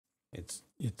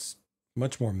It's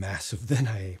much more massive than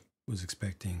I was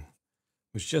expecting,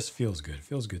 which just feels good. It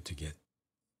feels good to get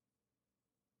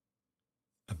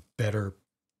a better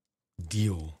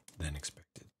deal than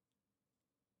expected.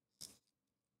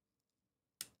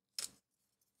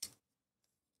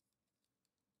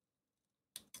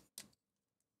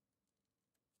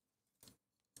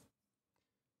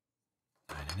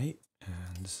 Nine and 8,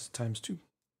 and this is times 2.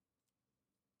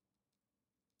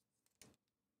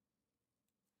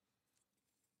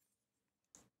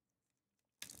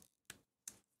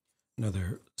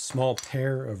 Another small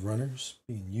pair of runners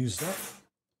being used up.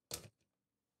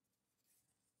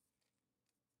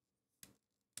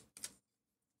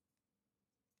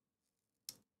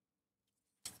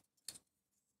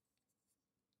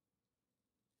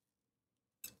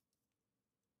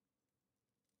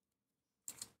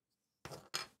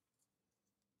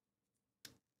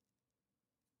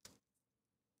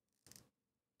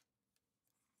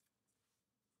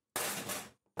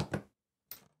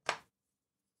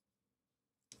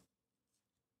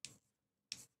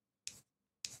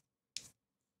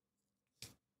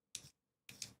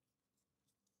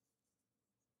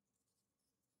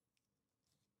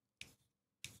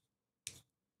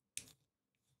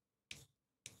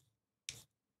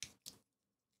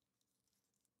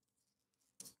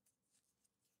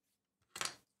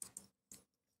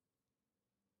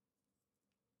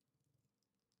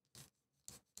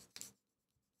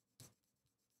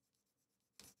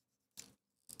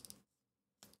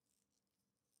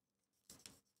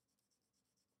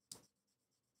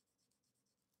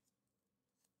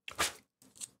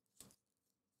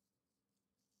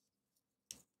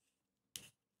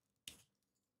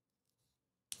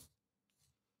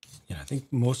 Yeah, I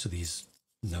think most of these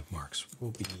nub marks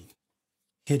will be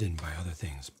hidden by other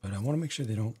things, but I want to make sure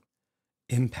they don't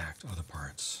impact other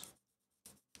parts.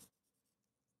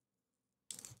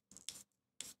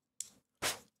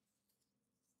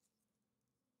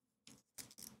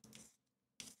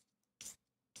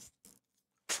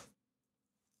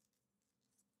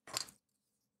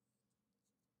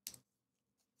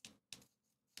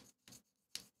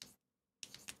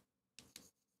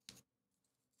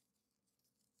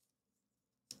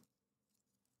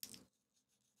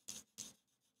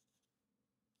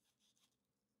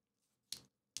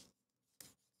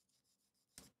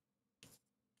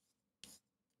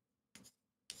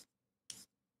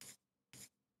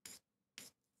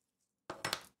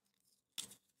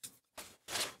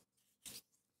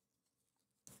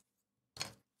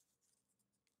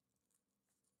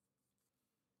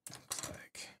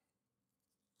 Like,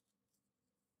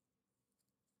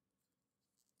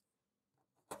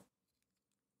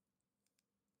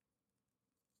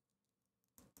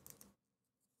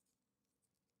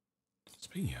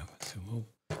 speaking of, it's a little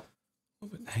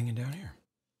bit hanging down here.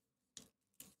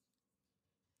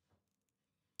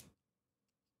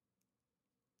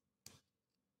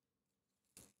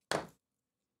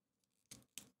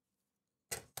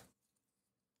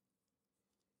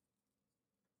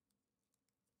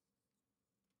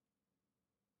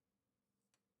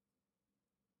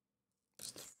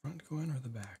 Is the front go in or the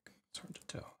back? It's hard to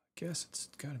tell. I guess it's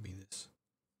got to be this.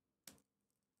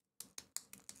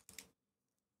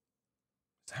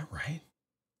 Is that right?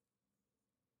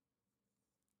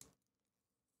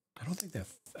 I don't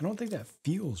think that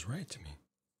feels right to me.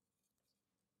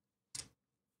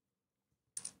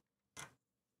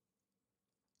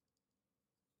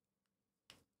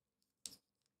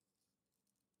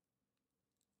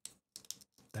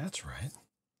 That's right.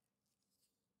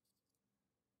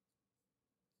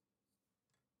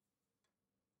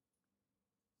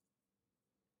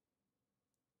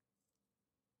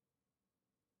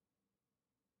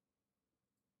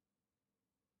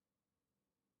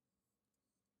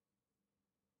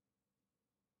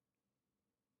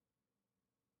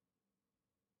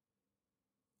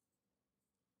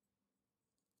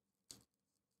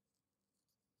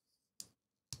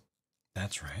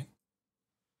 That's right.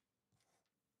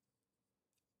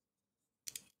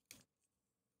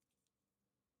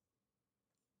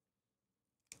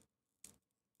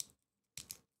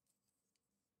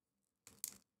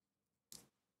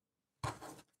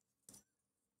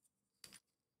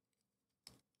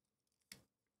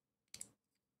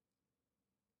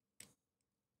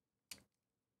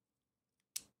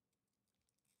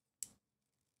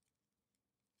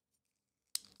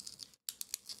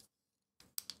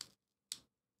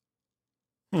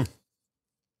 Hmm.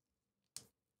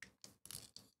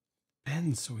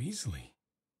 Bends so easily.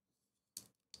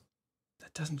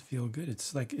 That doesn't feel good.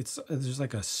 It's like there's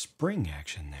like a spring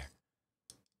action there.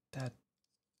 That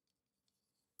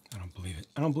I don't believe it.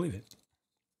 I don't believe it.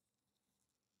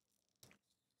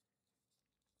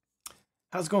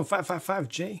 How's it going, 555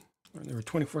 J? There were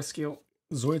 24 scale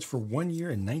Zoids for 1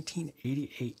 year in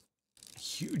 1988.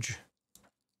 Huge.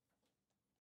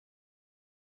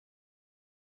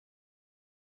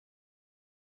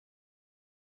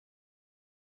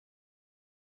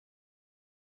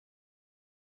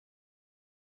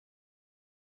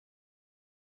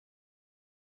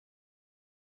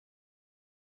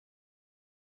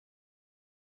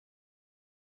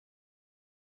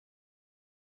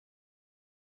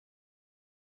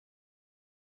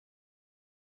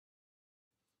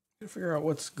 I gotta figure out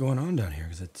what's going on down here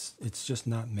because it's just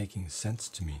not making sense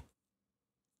to me.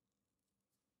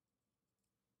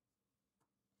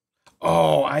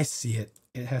 Oh, I see it.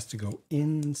 It has to go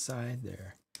inside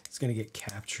there. It's gonna get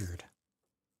captured.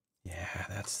 Yeah,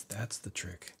 that's the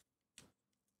trick.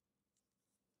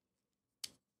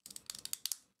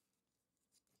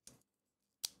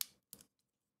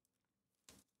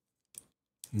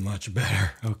 Much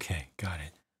better. Okay, got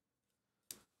it.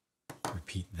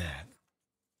 Repeat that.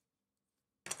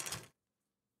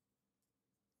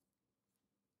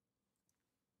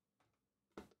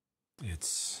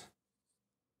 It's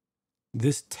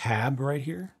this tab right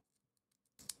here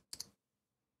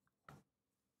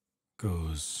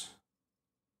goes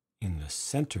in the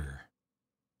center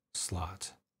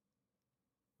slot,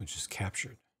 which is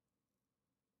captured.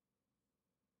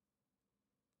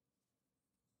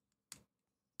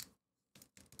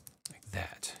 Like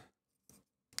that.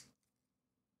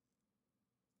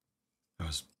 I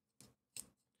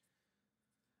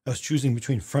was choosing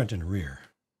between front and rear,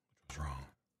 which was wrong.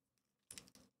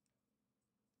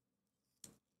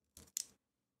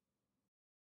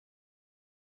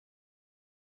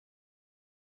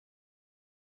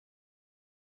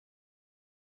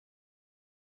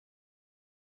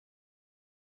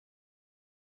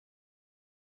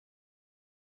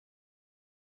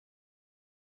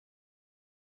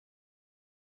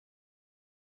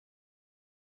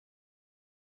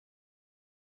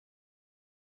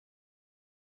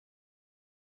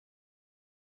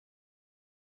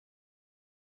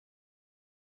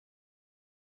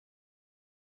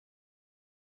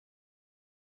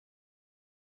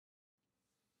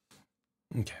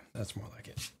 Okay, that's more like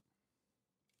it.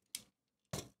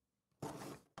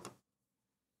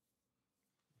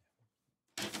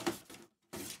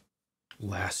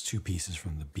 Last two pieces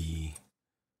from the B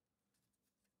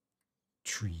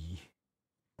tree.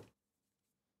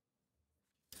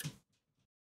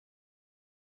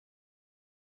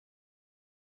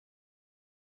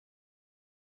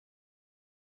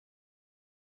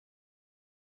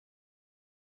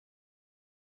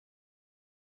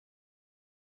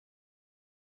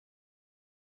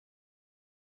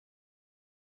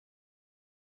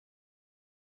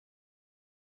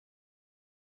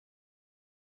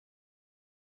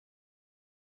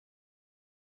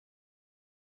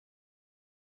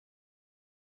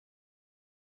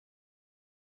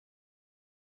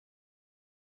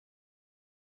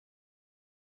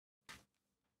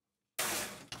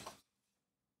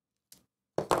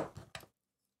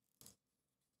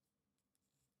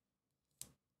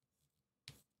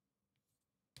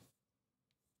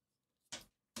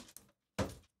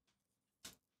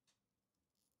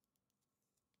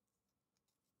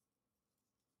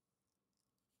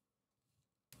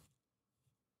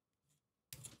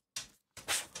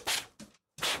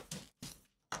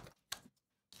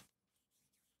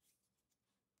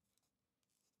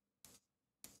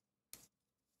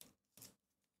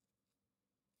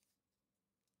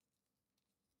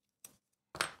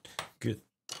 Good.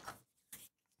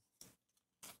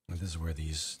 This is where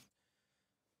these,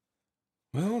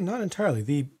 well, not entirely.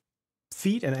 The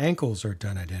feet and ankles are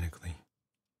done identically.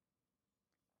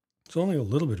 It's only a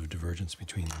little bit of divergence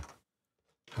between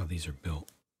how these are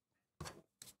built.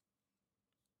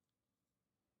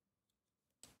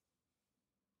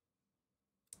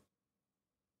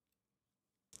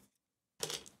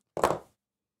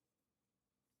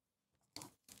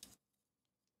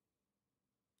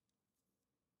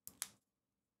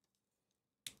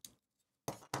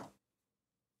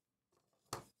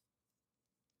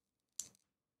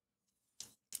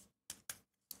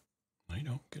 No, you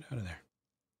don't. Get out of there.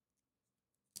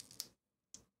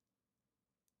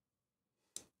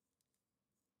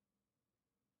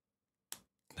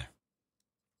 There.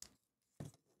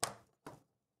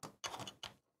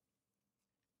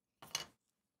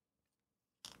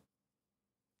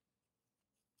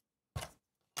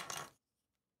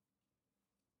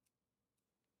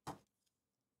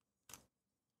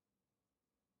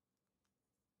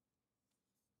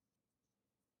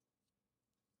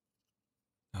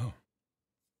 Oh.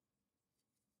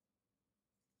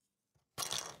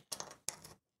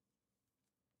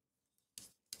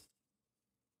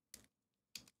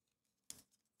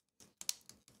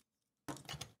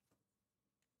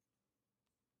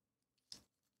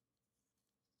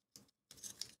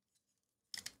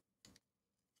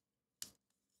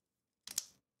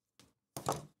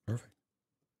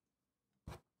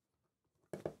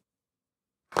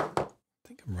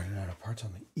 parts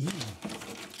on the E.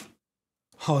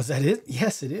 Oh, is that it?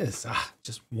 Yes, it is. Ah,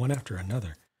 just one after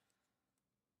another.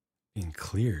 Being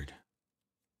cleared.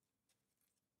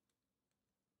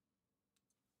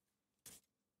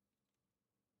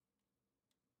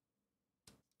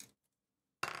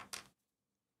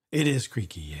 It is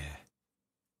creaky, yeah.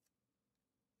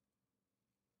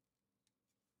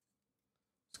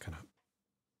 It's kind of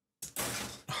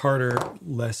harder,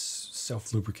 less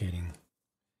self-lubricating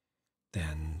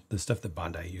than the stuff that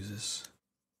Bondi uses.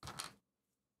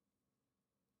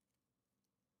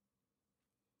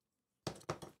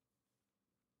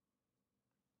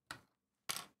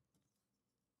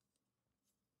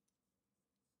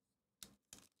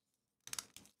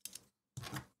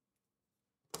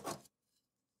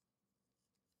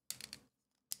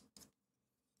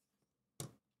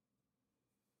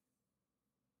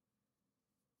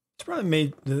 It's probably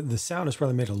made, the sound is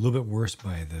probably made a little bit worse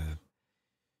by the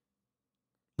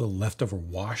little leftover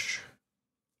wash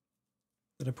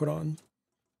that I put on.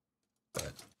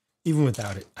 But even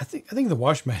without it, I think the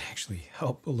wash might actually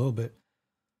help a little bit.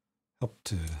 Help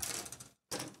to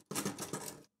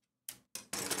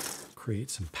create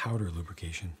some powder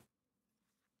lubrication.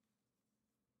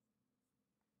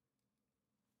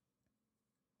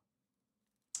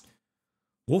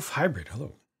 Wolf Hybrid,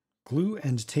 hello. Glue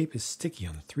and tape is sticky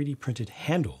on the 3D printed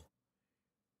handle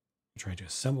you're trying to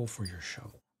assemble for your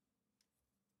shovel.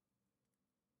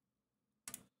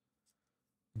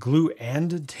 Glue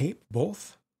and tape,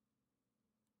 both?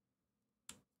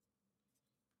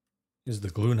 Is the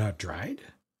glue not dried?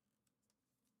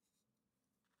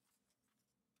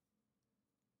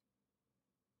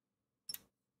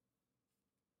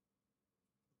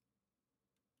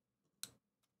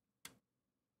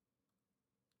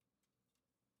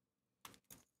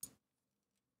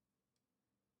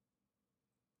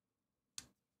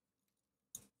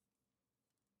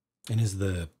 And is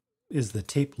the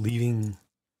tape leaving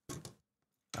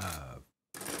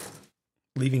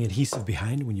adhesive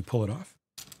behind when you pull it off?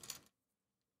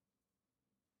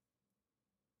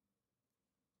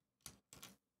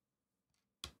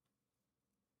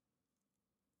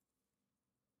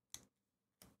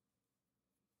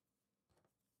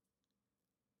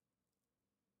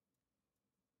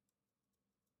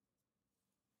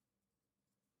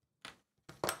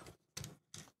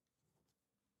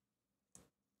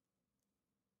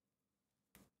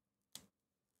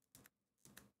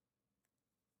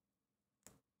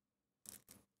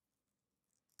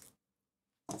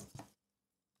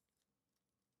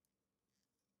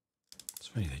 It's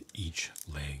funny that each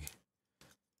leg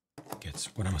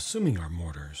gets what I'm assuming are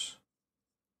mortars.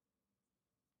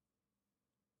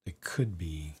 They could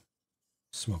be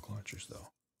smoke launchers, though.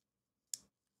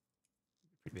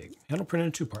 Pretty big. Handle printed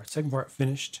in 2 parts. Second part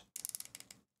finished.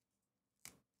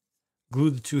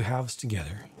 Glue the 2 halves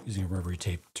together using a rubbery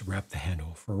tape to wrap the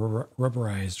handle for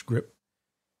rubberized grip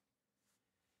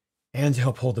and to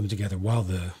help hold them together while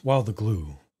the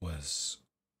glue was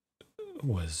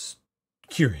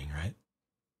curing, right?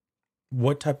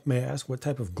 May I ask what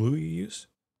type of glue you use?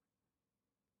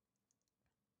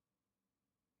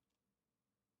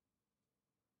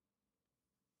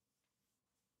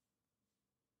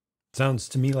 Sounds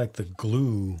to me like the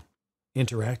glue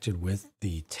interacted with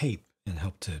the tape and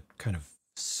helped to kind of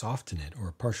soften it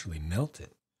or partially melt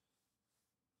it.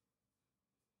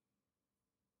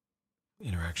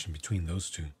 Interaction between those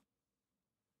two.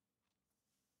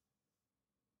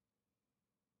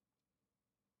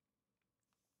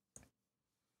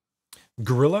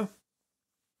 Gorilla?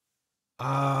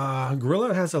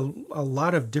 Gorilla has a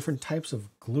lot of different types of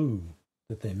glue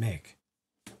that they make.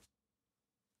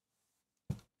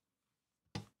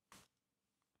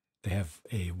 They have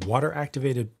a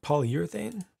water-activated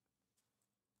polyurethane.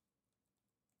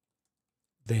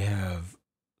 They have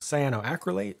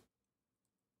cyanoacrylate.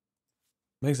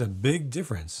 Makes a big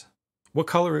difference. What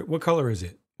color is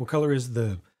it? What color is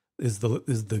the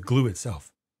glue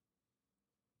itself?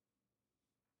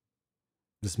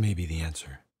 This may be the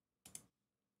answer.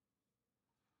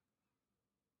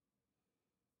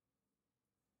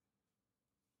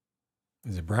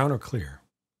 Is it brown or clear?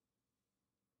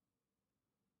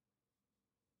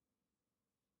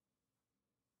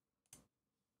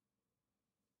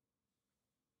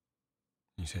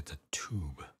 You said it's a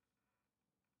tube.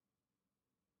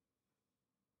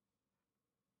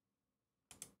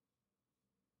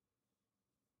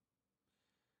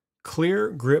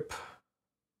 Clear grip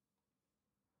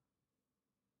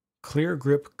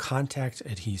contact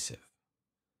adhesive.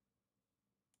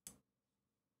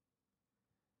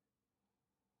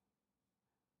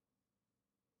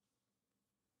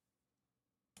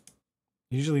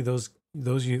 Usually those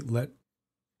you let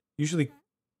Usually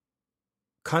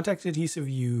contact adhesive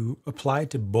you apply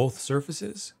to both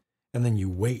surfaces and then you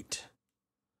wait.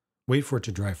 Wait for it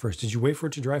to dry first. Did you wait for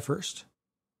it to dry first?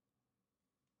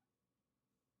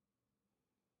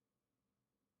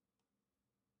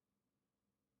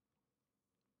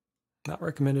 Not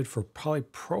recommended for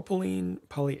polypropylene,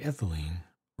 polyethylene,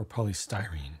 or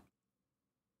polystyrene.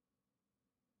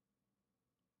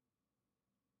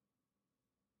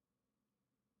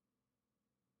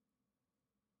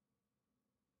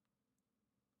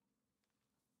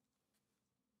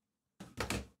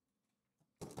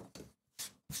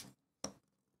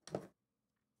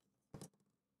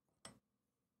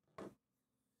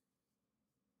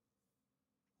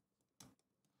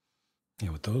 Yeah,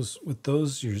 with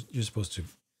those, you're supposed to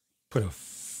put a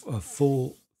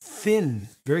full thin,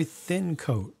 very thin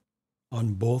coat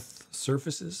on both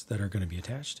surfaces that are going to be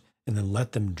attached, and then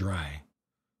let them dry.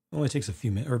 It only takes a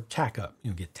few minutes, or tack up.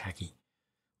 Get tacky. It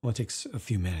only takes a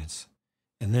few minutes,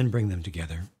 and then bring them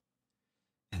together,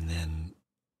 and then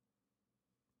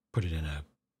put it in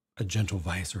a gentle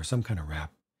vise or some kind of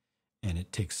wrap, and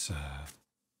it takes.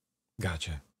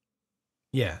 Gotcha.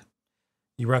 Yeah.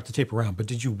 You wrap the tape around, but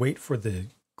did you wait for the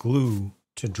glue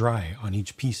to dry on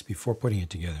each piece before putting it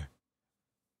together?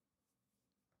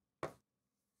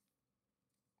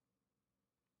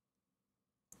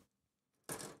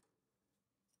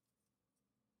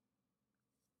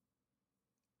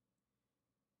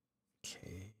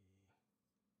 Okay.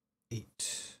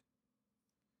 8.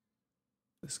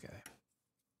 This guy.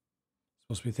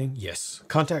 Supposed to be a thing? Yes.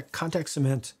 Contact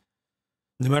cement.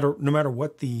 No matter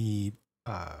what the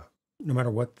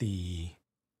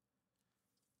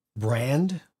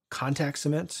brand, contact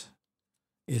cement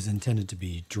is intended to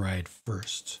be dried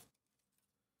first,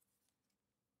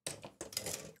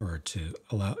 or to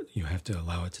allow, you have to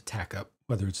allow it to tack up,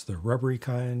 whether it's the rubbery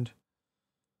kind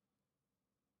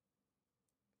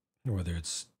or whether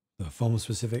it's the foam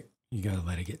specific. You got to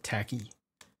let it get tacky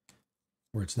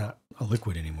where it's not a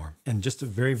liquid anymore, and just a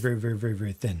very, very, very, very,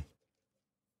 very thin,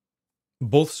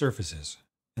 both surfaces,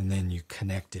 and then you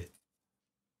connect it.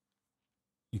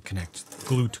 You connect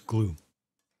glue to glue.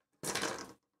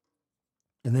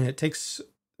 And then it takes,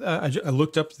 I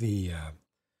looked up the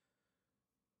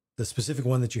specific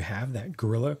one that you have, that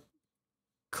Gorilla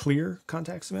Clear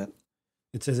contact cement.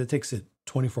 It says it takes it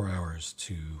 24 hours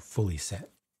to fully set.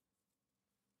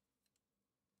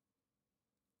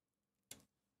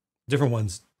 Different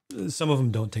ones, some of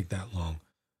them don't take that long,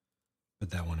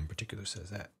 but that one in particular says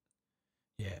that.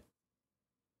 Yeah.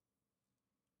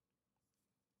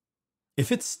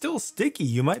 If it's still sticky,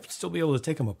 you might still be able to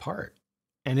take them apart.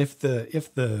 And if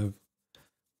the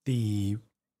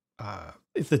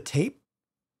tape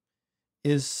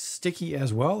is sticky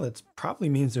as well, it probably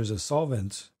means there's a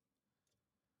solvent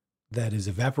that is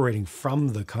evaporating from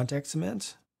the contact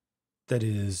cement that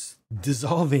is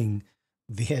dissolving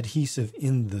the adhesive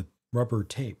in the rubber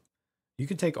tape. You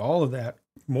could take all of that,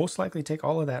 most likely take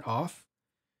all of that off.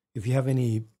 If you have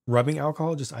any rubbing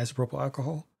alcohol, just isopropyl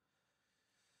alcohol,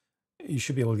 you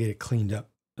should be able to get it cleaned up,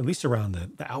 at least around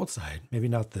the outside. Maybe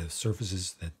not the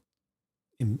surfaces that,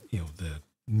 the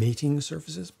mating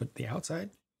surfaces, but the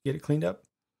outside, get it cleaned up.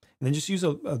 And then just use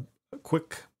a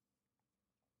quick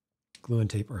glue and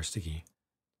tape, or sticky.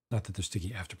 Not that they're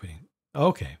sticky after putting.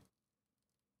 Okay.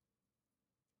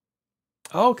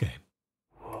 Okay.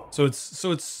 So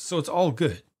it's all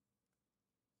good.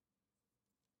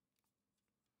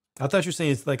 I thought you were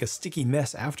saying it's like a sticky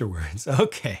mess afterwards.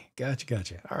 Okay.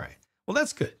 Gotcha. All right. Well,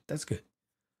 that's good. That's good.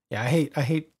 Yeah, I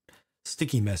hate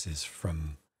sticky messes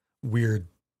from weird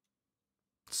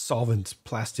solvent,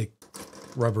 plastic,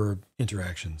 rubber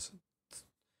interactions.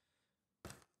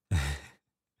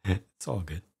 It's all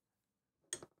good.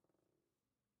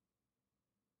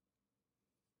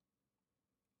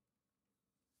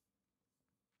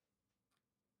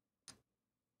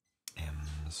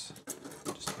 M's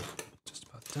just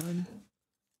about done.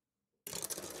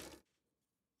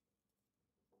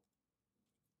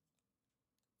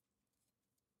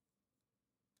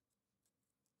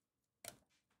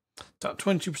 Top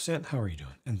 22%. How are you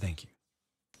doing? And thank you.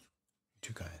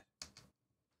 Too kind.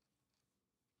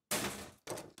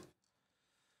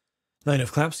 9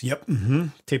 of clamps. Yep.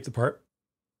 Tape the part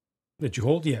that you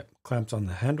hold. Yep. Clamps on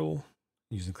the handle.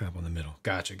 Use the clamp on the middle.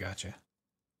 Gotcha.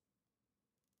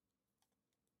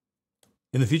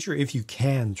 In the future, if you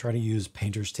can, try to use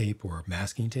painter's tape or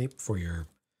masking tape for your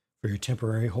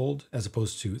temporary hold, as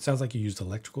opposed to, it sounds like you used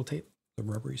electrical tape, the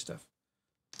rubbery stuff.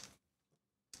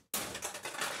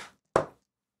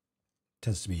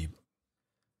 Tends to be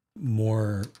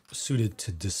more suited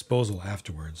to disposal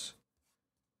afterwards.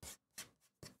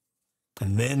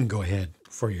 And then go ahead,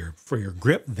 for your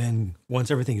grip. Then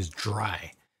once everything is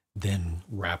dry, then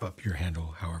wrap up your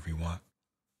handle however you want.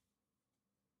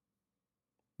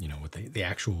 You know, with the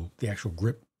actual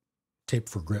grip tape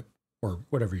for grip, or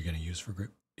whatever you're going to use for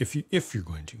grip, if you're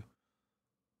going to.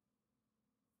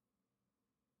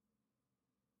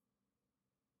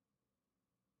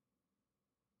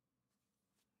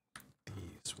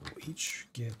 These will each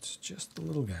get just the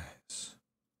little guys.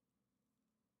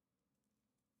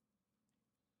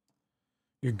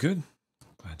 You're good.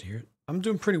 Glad to hear it. I'm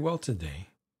doing pretty well today.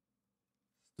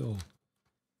 Still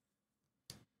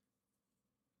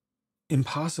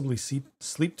impossibly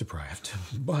sleep deprived,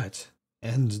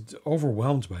 and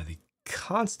overwhelmed by the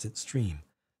constant stream,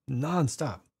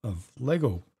 nonstop, of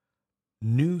Lego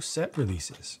new set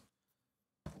releases.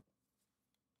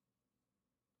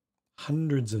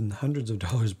 Hundreds and hundreds of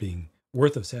dollars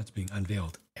worth of sets being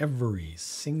unveiled every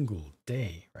single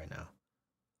day right now.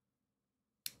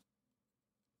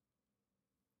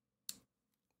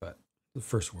 But the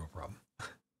first world problem.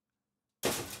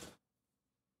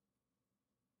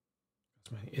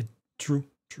 True.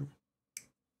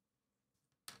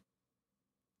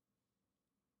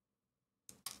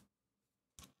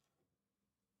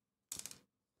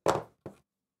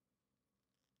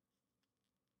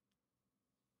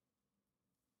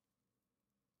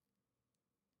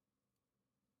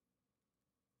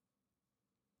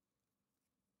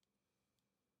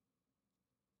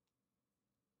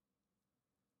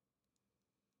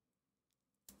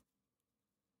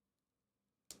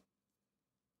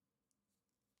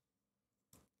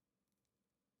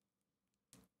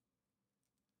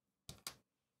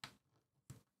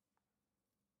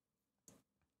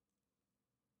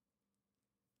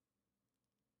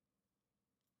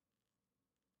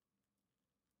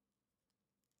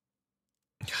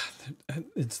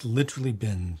 It's literally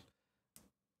been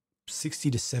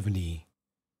 60 to 70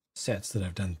 sets that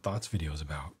I've done thoughts videos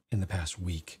about in the past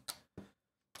week.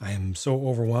 I am so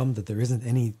overwhelmed that there isn't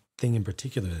anything in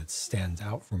particular that stands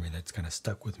out for me that's kind of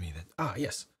stuck with me that,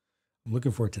 yes, I'm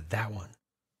looking forward to that one.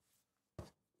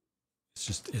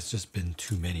 It's just been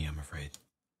too many, I'm afraid.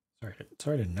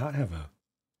 Sorry to not have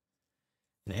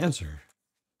an answer.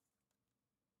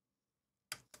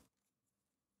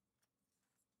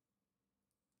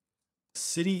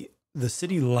 The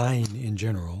city line in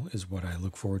general is what I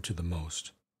look forward to the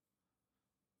most.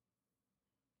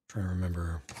 Trying to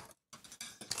remember.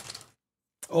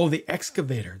 Oh, the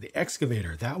excavator.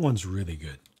 That one's really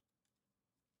good.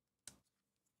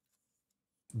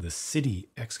 The city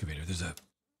excavator. There's a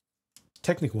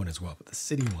technical one as well, but the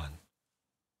city one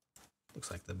looks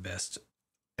like the best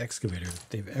excavator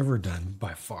they've ever done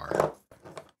by far.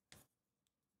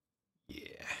 Yeah.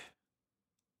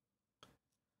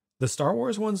 The Star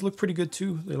Wars ones look pretty good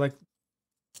too. They're like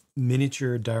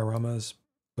miniature dioramas,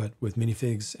 but with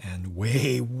minifigs, and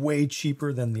way, way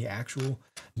cheaper than the actual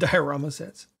diorama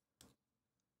sets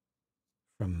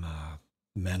from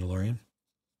Mandalorian.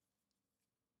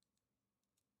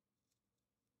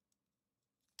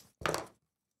 But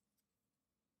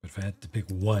if I had to pick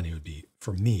one,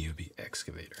 for me, it would be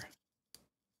excavator.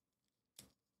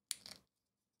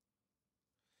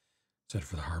 Set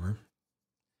for the harbor.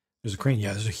 There's a crane.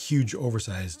 Yeah, there's a huge,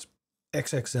 oversized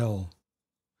XXL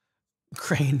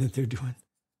crane that they're doing.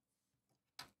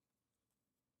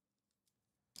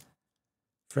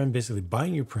 Friend basically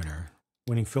buying your printer,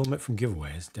 winning filament from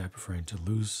giveaways, dad preferring to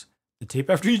lose the tape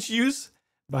after each use,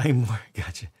 buying more.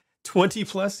 Gotcha. 20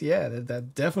 plus? Yeah,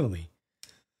 that definitely.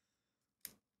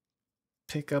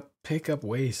 Pick up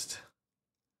waste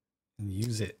and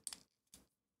use it.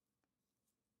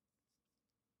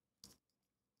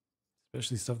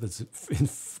 Especially stuff that's in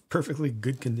perfectly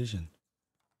good condition.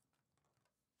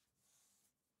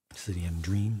 City and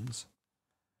Dreams.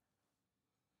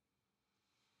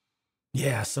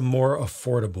 Yeah, some more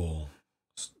affordable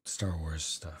Star Wars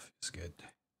stuff is good.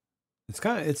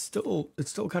 It's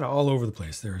still kind of all over the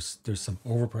place. There's some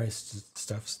overpriced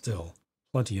stuff still,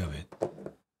 plenty of it,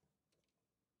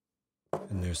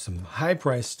 and there's some high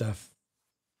priced stuff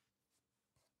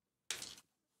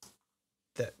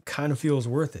that kind of feels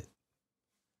worth it.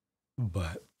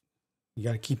 But you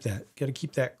got to keep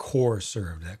that core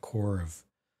served, that core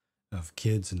of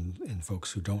kids and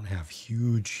folks who don't have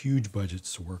huge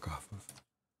budgets to work off of.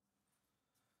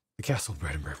 The Castle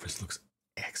Bread and Breakfast looks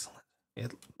excellent.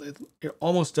 It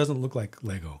almost doesn't look like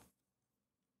Lego.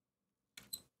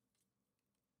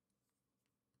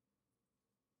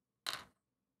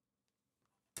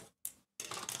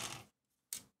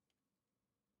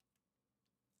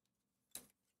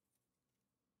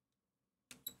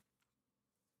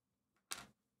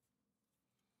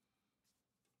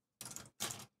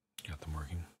 Got them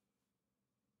working.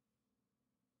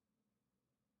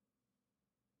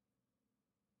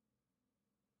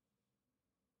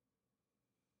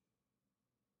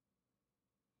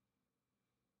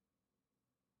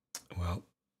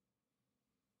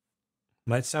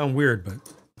 Might sound weird, but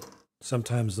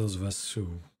sometimes those of us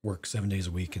who work 7 days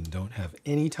a week and don't have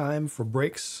any time for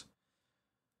breaks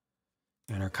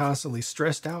and are constantly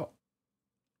stressed out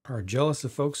are jealous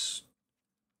of folks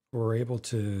who are able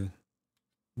to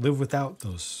live without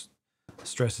those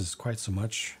stresses quite so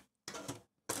much.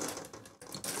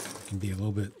 It can be a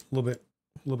little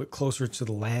bit closer to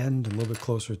the land, a little bit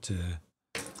closer to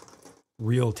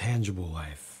real tangible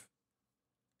life.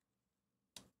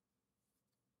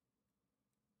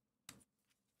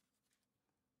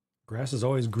 Grass is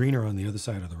always greener on the other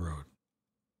side of the road.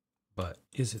 But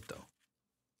is it though?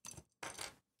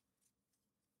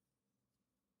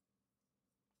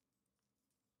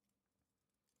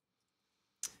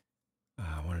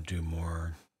 I want to do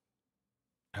more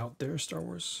out there Star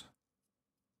Wars.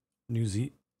 New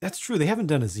Z. That's true. They haven't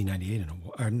done a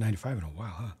Z98 or 95 in a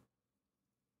while, huh?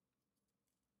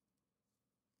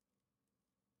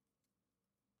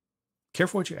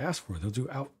 Careful what you ask for. They'll do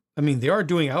out. I mean, they are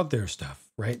doing out there stuff,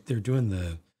 right? They're doing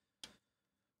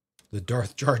the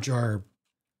Darth Jar Jar,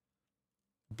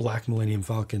 Black Millennium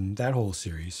Falcon, that whole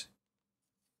series.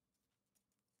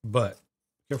 But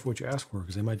careful what you ask for,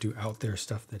 because they might do out there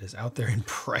stuff that is out there in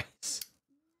price.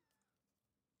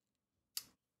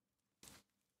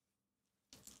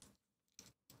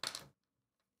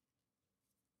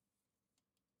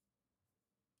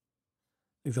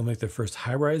 Think they'll make their first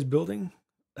high-rise building?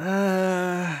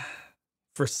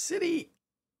 For city,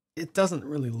 it doesn't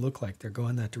really look like they're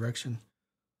going that direction.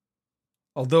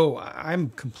 Although I'm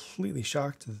completely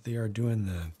shocked that they are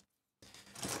doing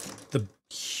the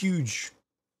huge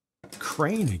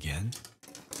crane again.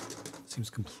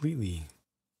 Seems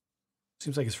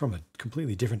like it's from a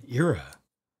completely different era.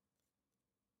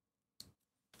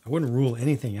 I wouldn't rule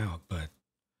anything out, but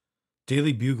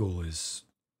Daily Bugle is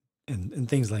and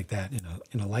things like that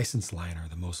in a licensed line are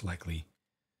the most likely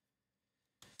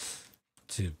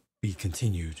to be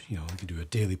continued. You know, we could do a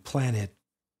Daily Planet,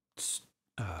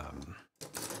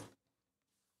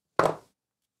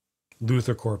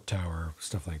 Luther Corp Tower,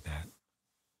 stuff like that.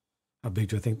 How big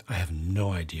do I think? I have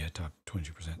no idea. Top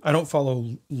 20%. I don't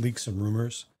follow leaks and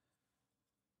rumors.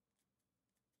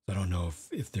 I don't know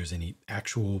if there's any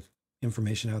actual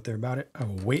information out there about it. I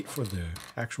will wait for the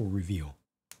actual reveal.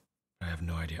 I have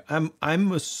no idea.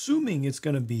 I'm assuming it's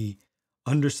going to be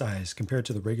undersized compared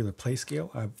to the regular play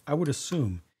scale. I would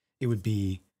assume it would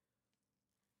be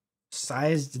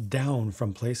sized down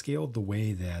from play scale the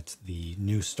way that the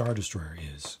new Star Destroyer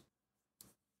is.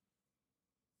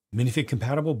 Minifig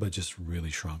compatible, but just really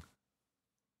shrunk.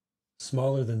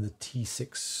 Smaller than the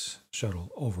T6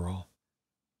 shuttle overall.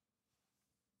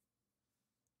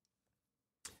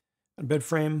 A bed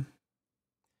frame,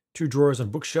 2 drawers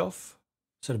on bookshelf,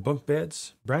 set of bunk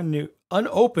beds, brand new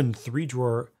unopened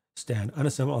 3-drawer stand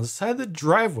unassembled on the side of the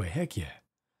driveway. Heck yeah.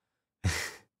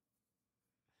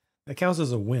 That counts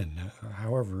as a win.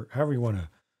 However you want to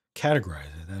categorize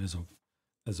it,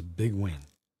 that's a big win.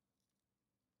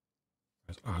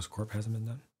 Oscorp hasn't been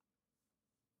done.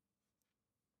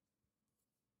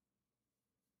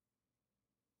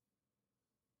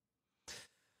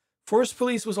 Forest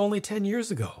Police was only 10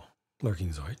 years ago, Lurking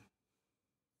Zoid.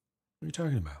 What are you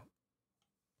talking about?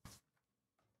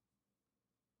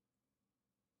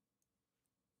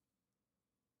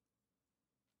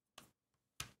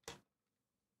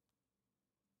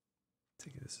 I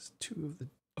think this is 2 of the...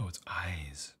 Oh, it's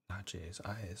eyes, not J's.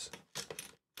 Eyes.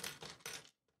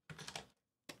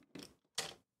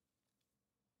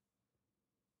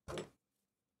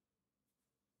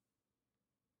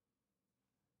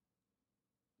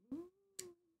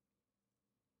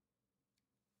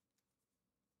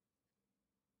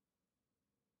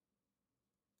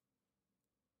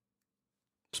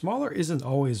 Smaller isn't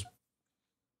always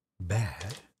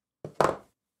bad,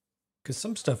 because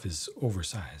some stuff is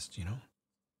oversized, you know?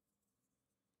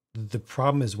 The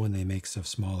problem is when they make stuff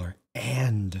smaller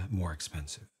and more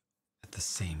expensive at the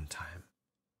same time.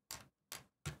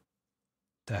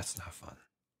 That's not fun.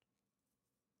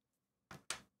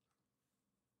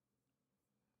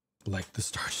 Like the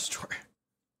Star Destroyer.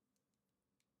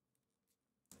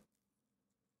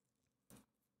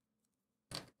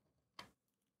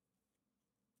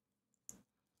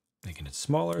 Making it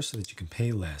smaller so that you can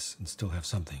pay less and still have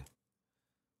something.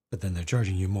 But then they're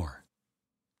charging you more.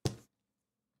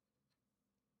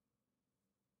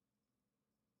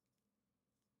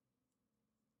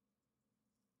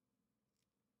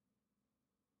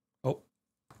 Oh.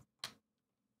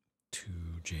 2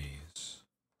 J's.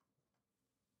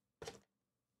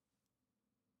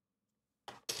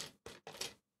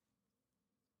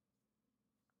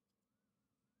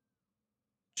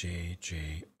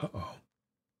 JJ. Uh-oh.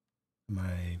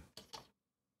 My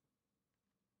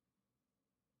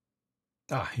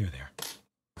Ah, here they are.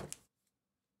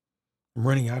 I'm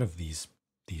running out of these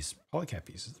polycap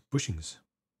pieces, bushings.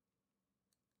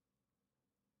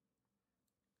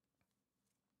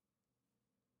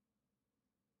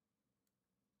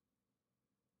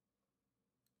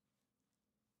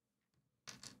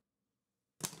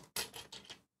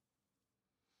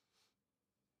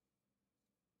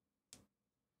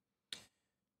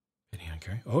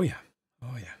 Okay. Oh yeah.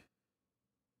 Oh yeah.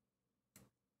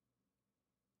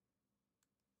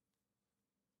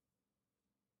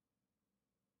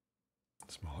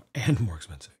 Smaller and more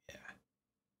expensive. Yeah.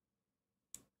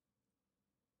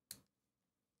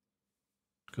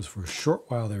 Because for a short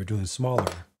while they were doing smaller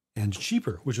and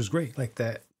cheaper, which was great. Like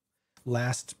that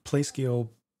last play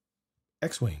scale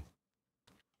X-Wing.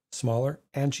 Smaller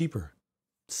and cheaper.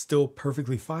 Still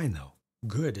perfectly fine though.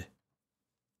 Good.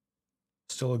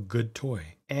 Still a good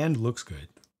toy and looks good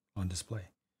on display.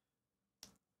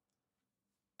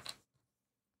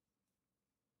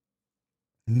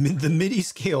 The MIDI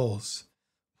scales.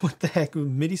 What the heck?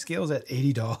 MIDI scales at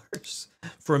 $80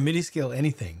 for a MIDI scale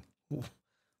anything.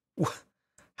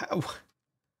 How,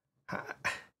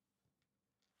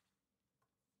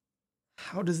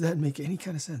 how does that make any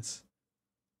kind of sense?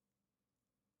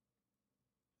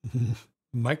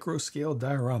 Micro scale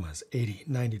dioramas, $80,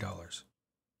 $90.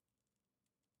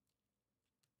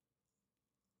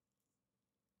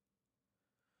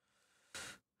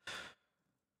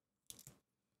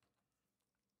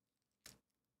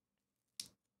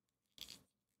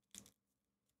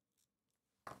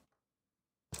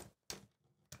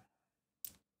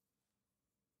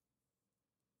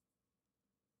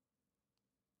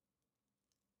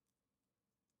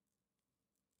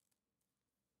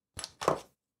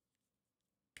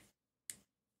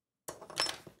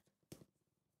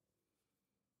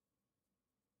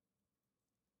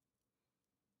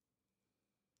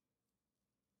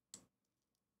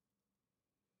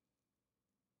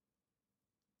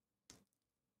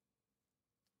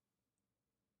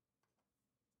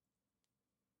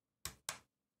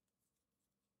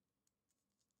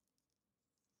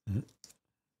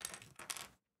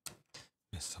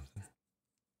 Missed something.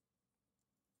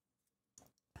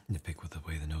 Nitpick with the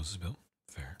way the nose is built.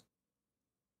 Fair.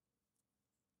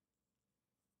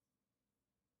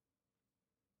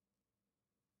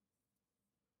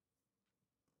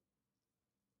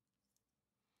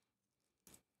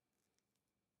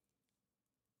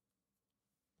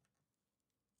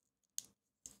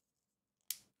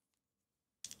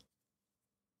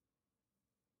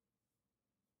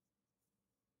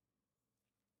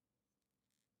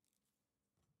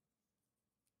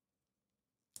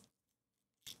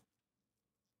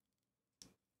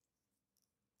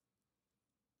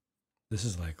 This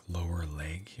is like lower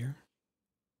leg here.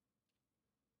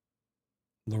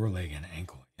 Lower leg and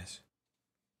ankle, I guess.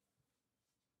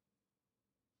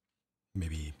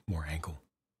 Maybe more ankle.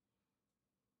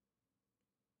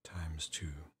 Times 2.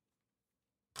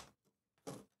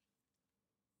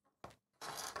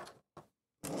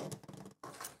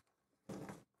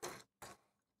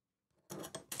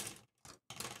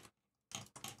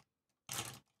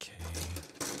 Okay.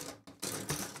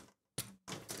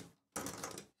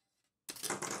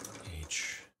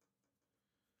 H.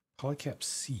 Polycap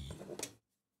C.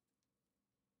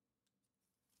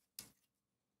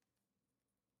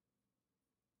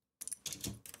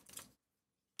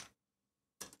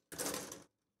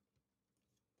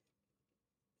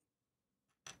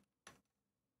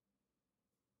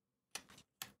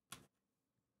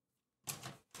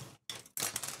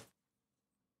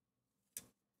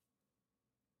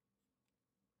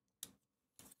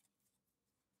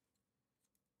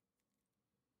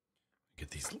 Get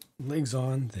these legs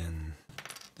on, then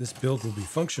this build will be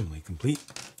functionally complete.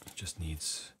 It just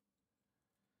needs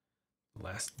the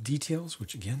last details,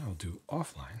 which again I'll do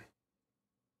offline.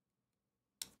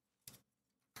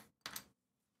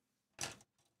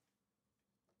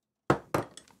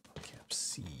 Cap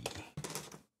C.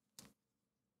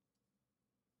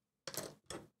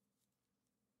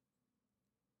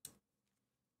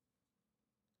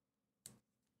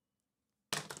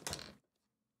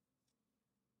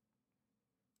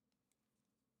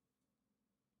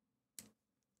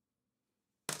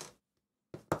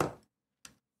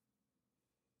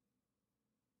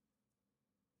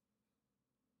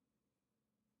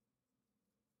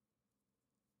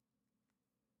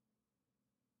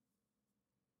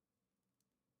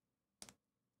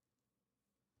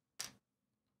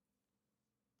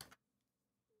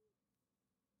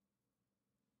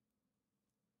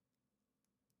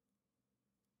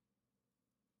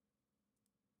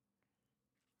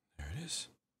 There it is.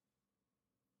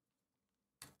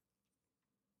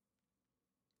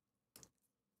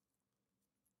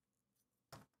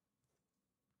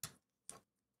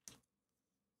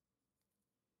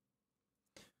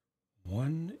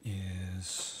 one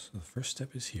is, so the first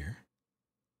step is here.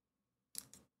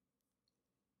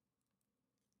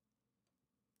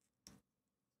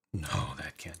 No,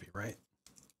 that can't be right.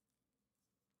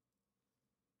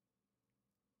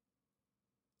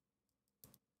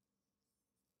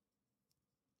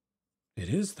 It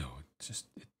is, though. It's just,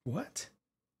 what?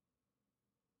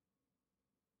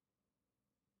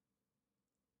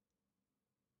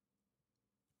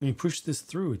 When you push this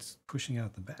through, it's pushing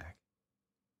out the back.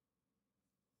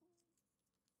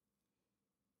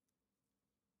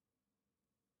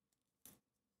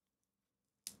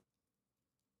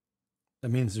 That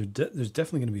means there's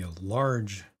definitely going to be a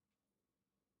large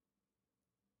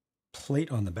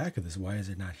plate on the back of this. Why is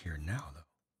it not here now, though?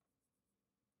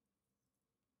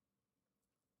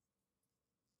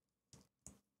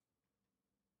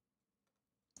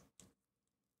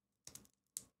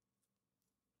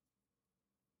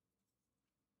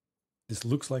 This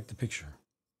looks like the picture.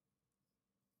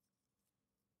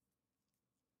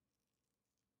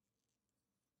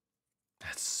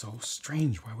 That's so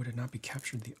strange. Why would it not be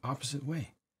captured the opposite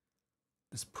way?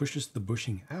 This pushes the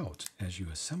bushing out as you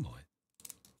assemble it.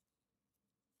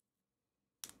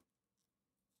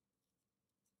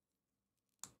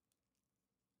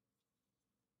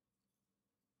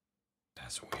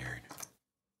 That's weird.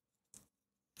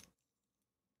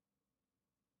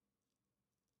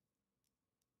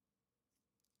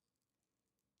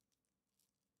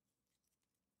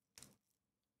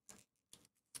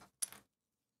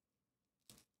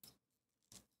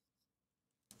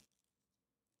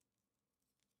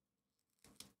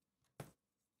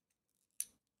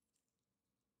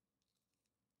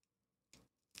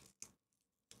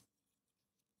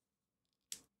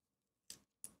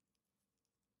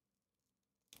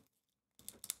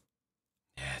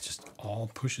 Yeah, it just all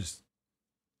pushes.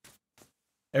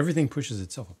 Everything pushes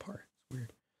itself apart. It's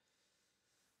weird.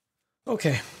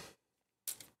 Okay.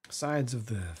 Sides of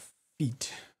the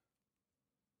feet.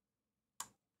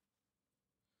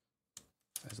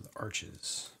 Sides of the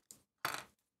arches. And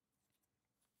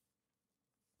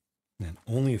then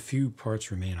only a few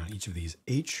parts remain on each of these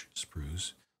H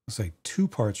sprues. Looks like 2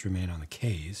 parts remain on the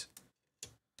Ks.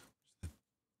 The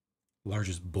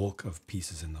largest bulk of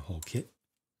pieces in the whole kit.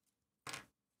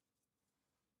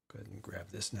 Go ahead and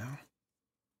grab this now.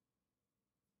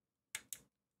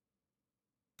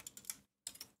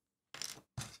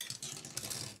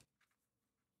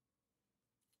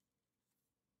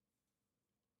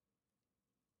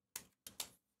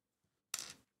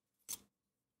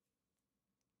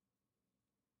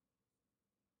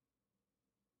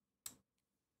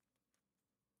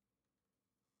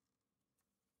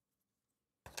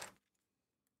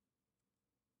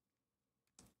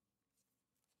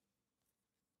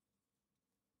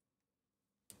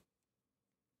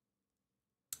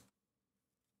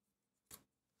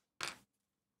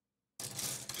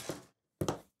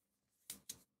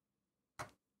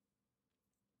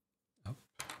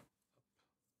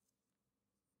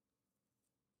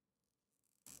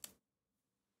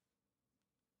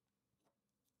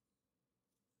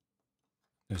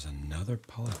 There's another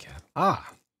polycap.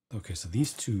 Ah, okay, so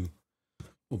these 2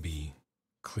 will be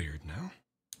cleared now.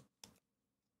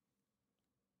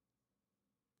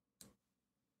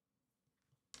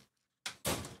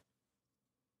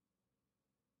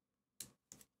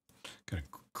 Got a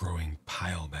growing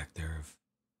pile back there of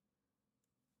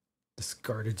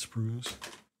discarded sprues.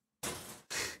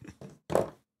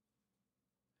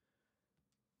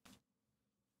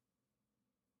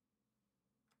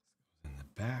 In the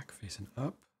back, facing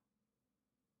up.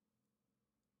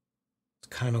 It's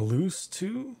kind of loose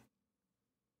too.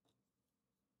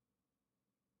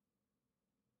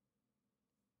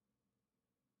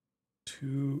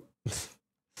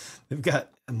 They've got,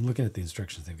 I'm looking at the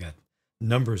instructions, they've got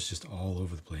numbers just all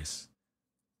over the place.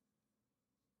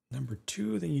 Number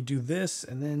 2, then you do this,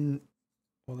 and then,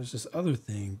 well, there's this other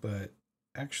thing, but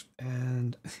actually,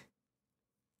 and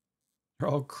they're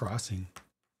all crossing.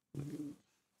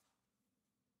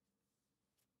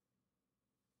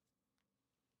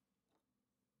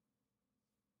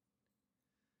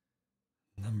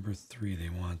 Number 3, they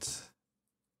want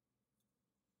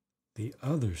the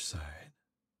other side.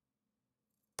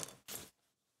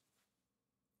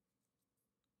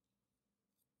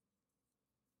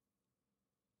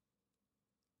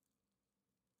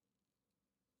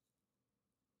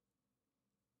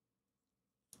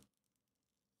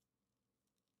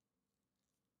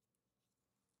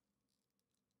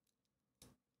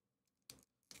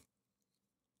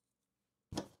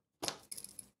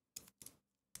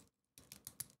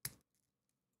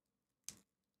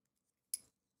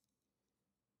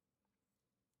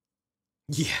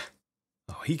 Yeah.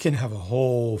 Oh, he can have a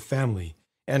whole family,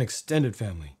 an extended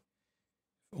family.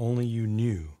 If only you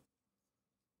knew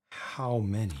how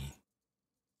many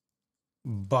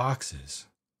boxes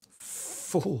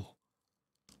full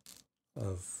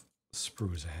of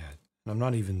sprues I had. And I'm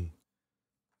not even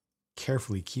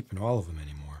carefully keeping all of them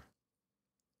anymore.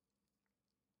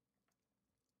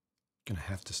 Gonna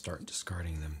have to start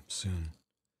discarding them soon.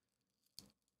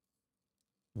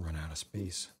 Run out of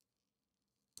space.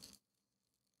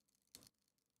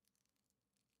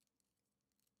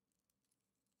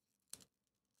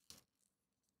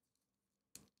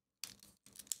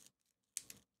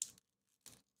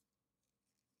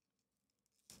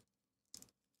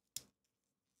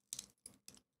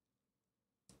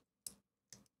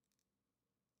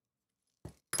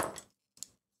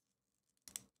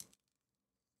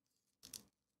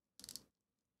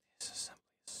 This assembly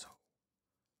is so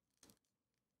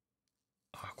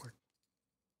awkward.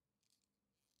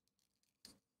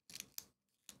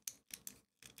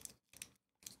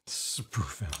 Sprue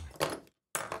family.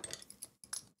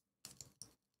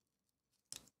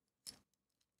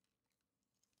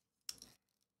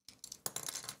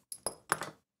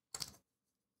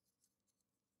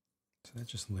 So that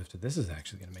just lifted. This is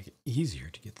actually going to make it easier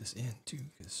to get this in too,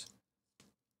 because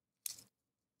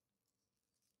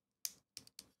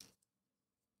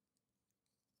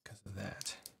of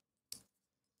that.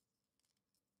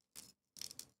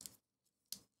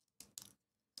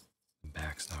 The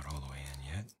back's not all the way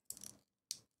in yet.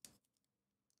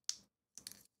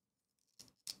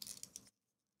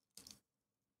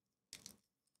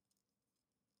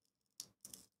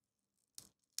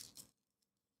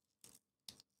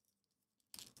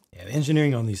 Yeah, the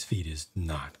engineering on these feet is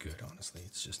not good, honestly.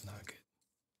 It's just not good.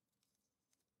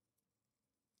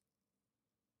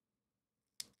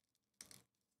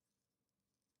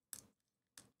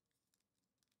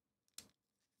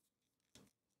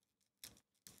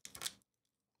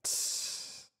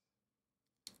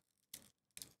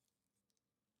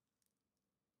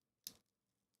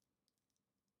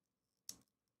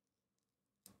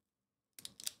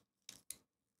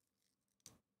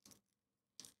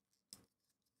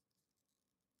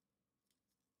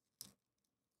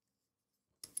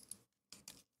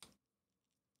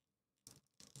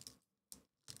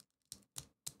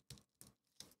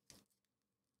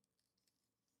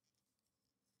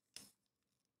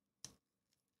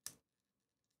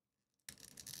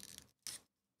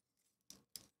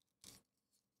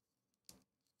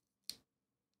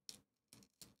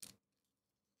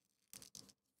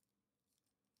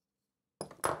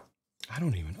 I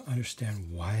don't even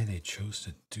understand why they chose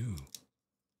to do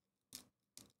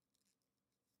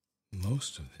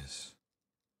most of this.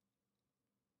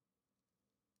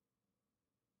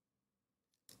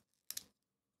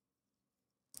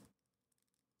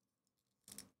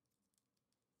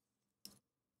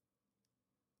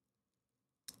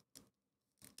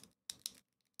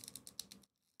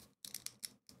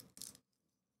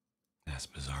 That's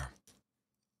bizarre.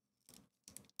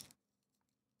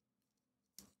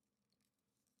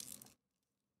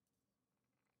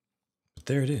 But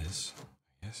there it is,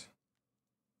 I guess.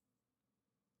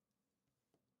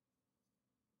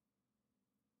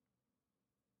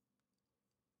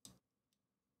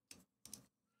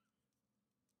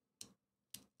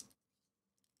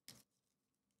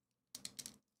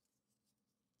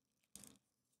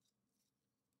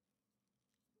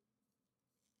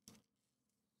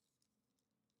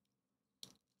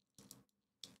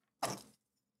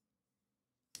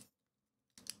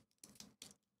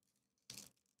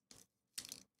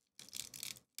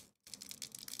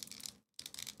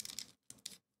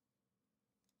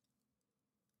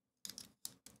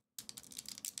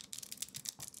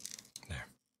 There.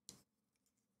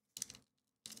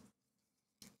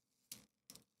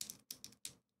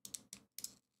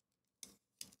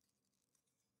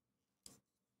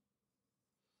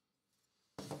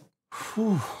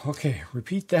 Whew, okay,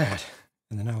 repeat that.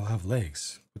 And then I will have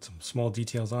legs. Put some small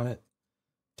details on it.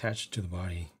 Attach it to the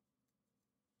body.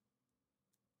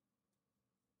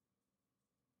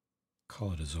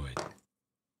 Call it a Zoid.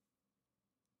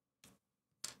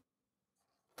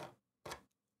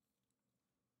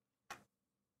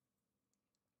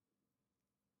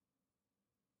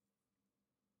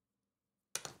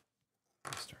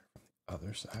 Let's start from the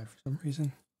other side for some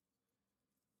reason.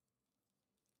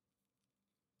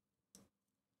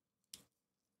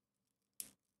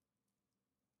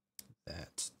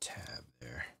 That's tab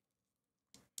there.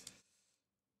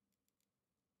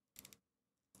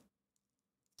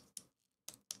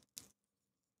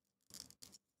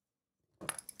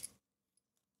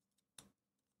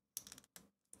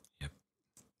 Yep.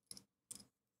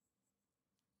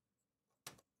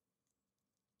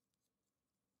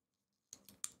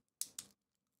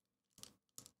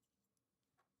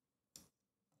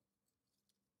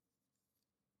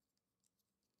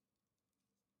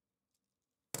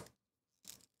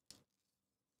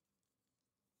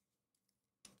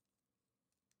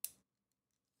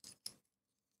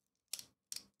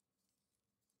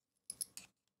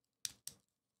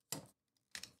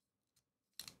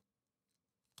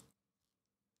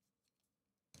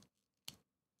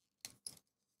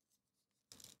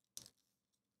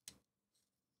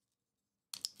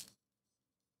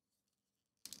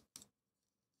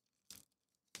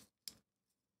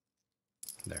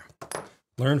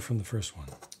 Learn from the first one.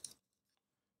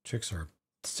 Tricks are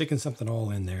sticking something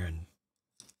all in there and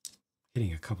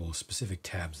hitting a couple of specific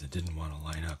tabs that didn't want to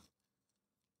line up.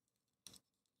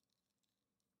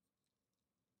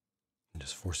 And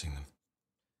just forcing them.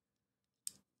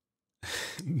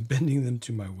 Bending them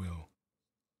to my will.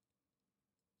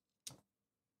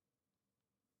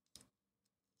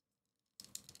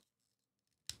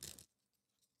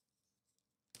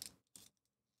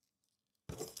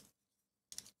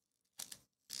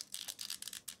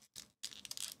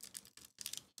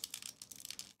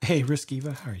 Hey,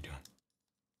 Riskiva, how are you doing?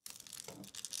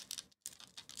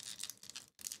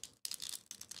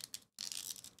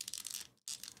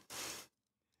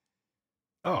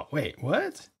 Oh, wait,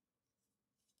 what?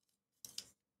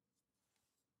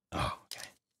 Oh, okay.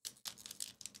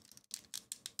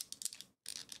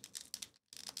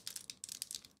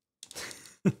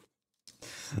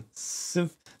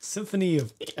 Symphony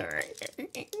of...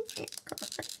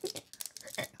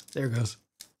 There it goes.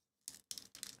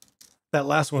 That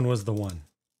last one was the one.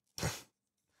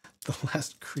 The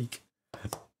last creak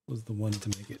was the one to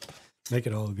make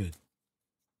it all good.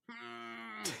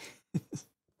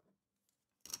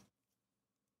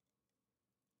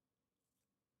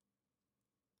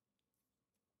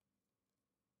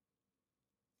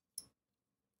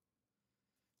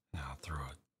 Now I'll throw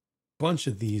a bunch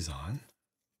of these on.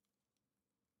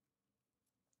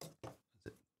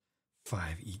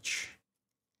 5 each.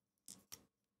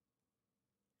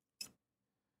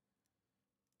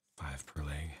 5 per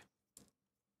leg.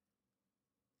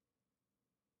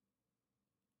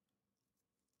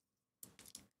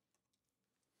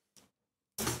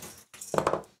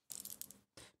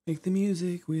 Make the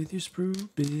music with your sprue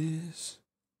biz.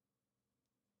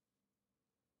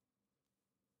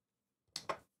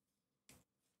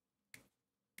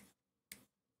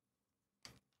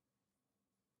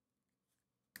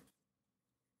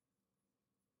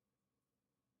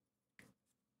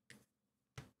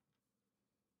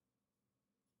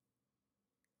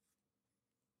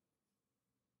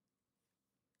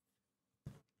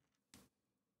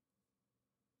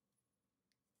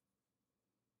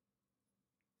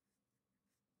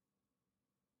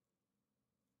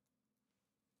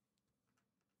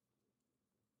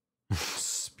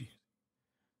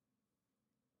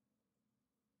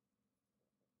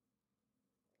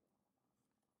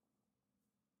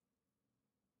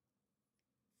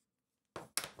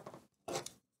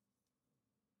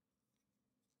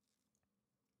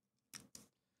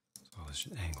 So this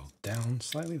should angle down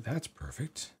slightly. That's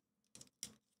perfect.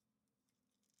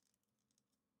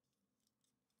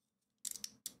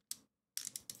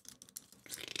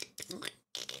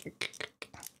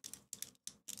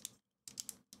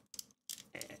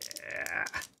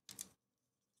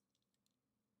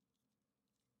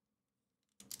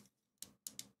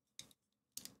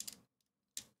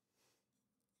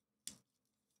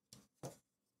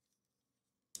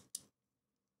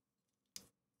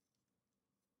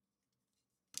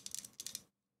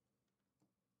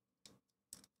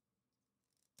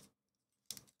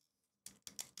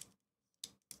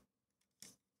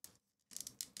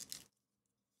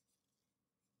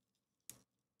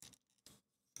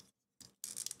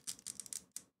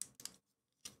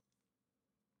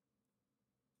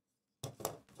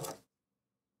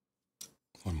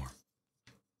 One more.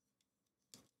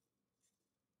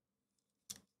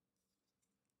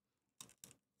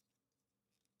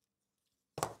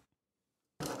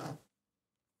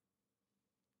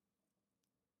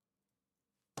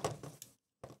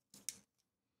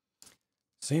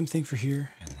 Same thing for here,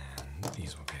 and then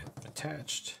these will get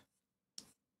attached.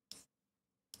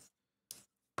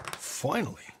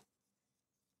 Finally.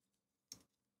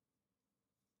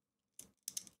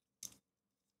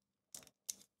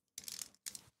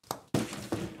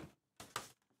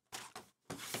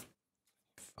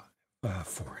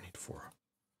 Four. I need 4.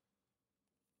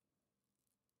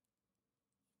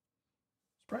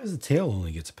 Surprised the tail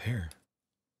only gets a pair.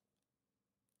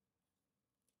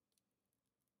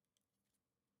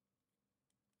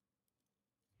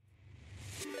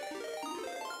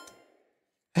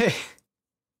 Hey,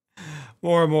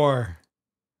 more.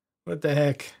 What the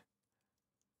heck?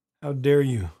 How dare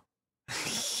you?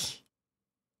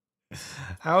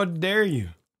 How dare you?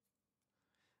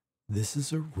 This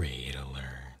is a raid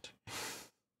alert.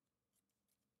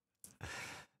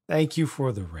 Thank you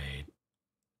for the raid.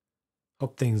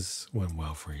 Hope things went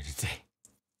well for you today.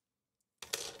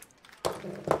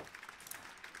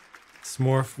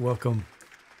 Smorf, welcome.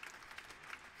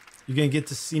 You're gonna get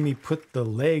to see me put the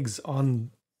legs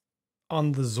on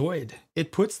the Zoid.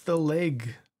 It puts the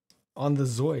leg on the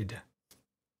Zoid.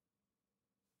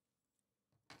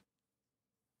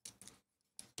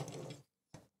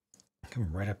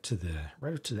 Coming right up to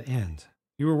the end.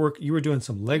 You were doing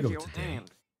some Lego today.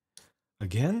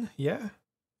 Again? Yeah.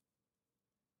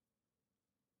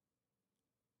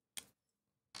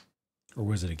 Or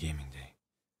was it a gaming day?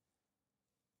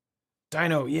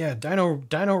 Dino, yeah,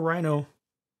 Dino Rhino.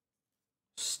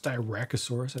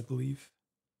 Styracosaurus, I believe.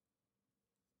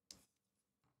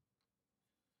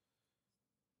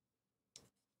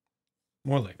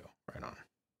 More Lego, right on.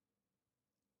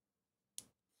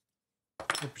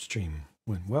 Hope stream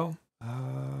went well.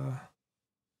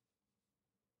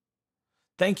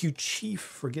 Thank you, Chief,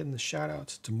 for getting the shout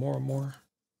outs to more.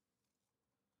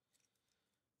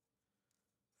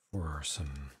 For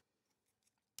some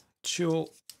chill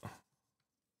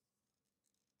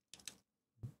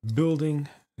building,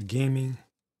 gaming,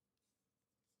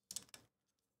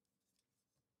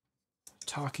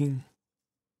 talking.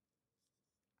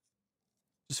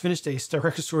 Just finished a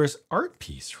Styracosaurus art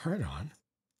piece. Right on.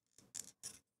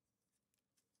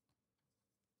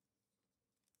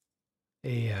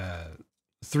 A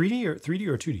 3D or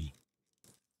 2D?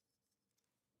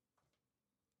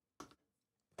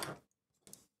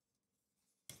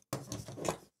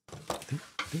 I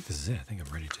think this is it. I think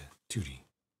I'm ready to 2D.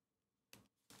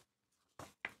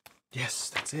 Yes,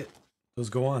 that's it. Those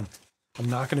go on. I'm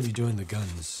not going to be doing the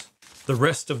guns. The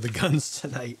rest of the guns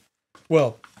tonight.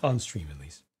 Well, on stream at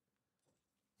least.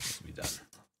 This will be done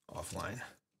offline.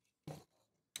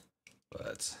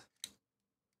 But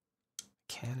I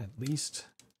can at least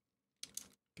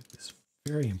get this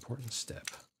very important step.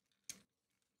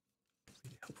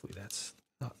 Hopefully that's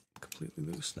not completely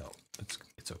loose. No,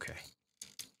 it's okay.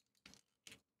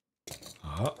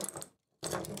 I'm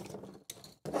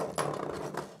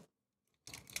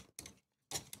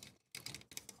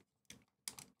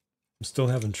still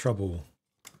having trouble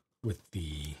with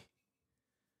the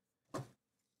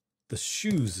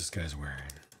shoes this guy's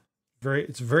wearing.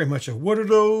 It's very much a what are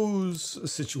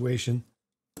those situation.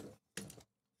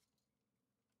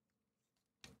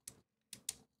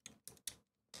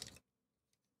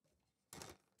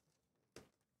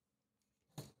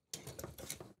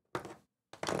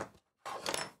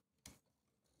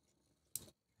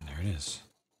 There it is.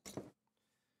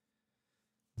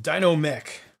 Dino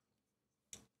Mech.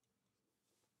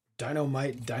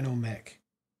 Dynamite, Dino Mech.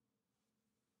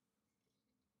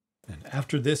 And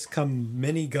after this come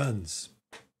many guns.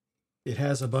 It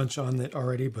has a bunch on it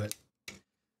already, but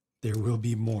there will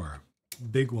be more.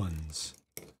 Big ones.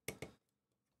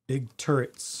 Big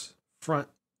turrets. Front.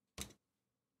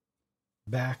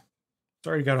 Back. It's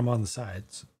already got them on the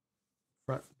sides.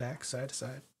 Front, back, side to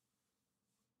side.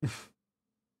 I'm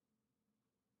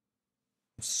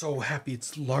so happy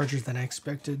it's larger than I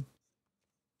expected.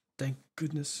 Thank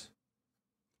goodness.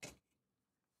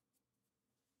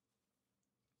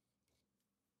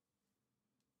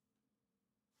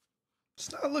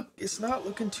 It's not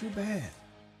looking too bad.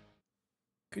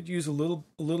 Could use a little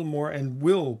more, and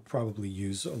will probably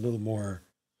use a little more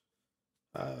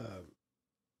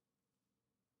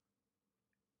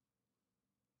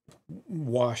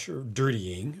wash or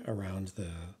dirtying around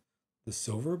the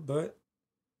silver, but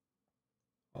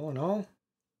all in all,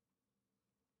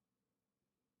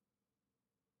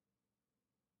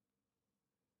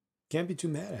 can't be too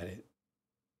mad at it.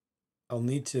 I'll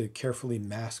need to carefully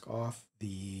mask off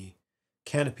the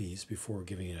canopies before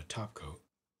giving it a top coat.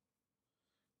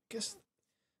 I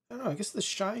don't know. I guess the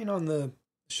shine on the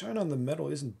metal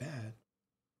isn't bad.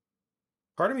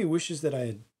 Part of me wishes that I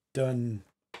had done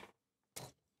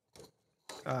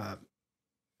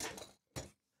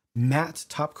matte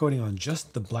top coating on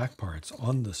just the black parts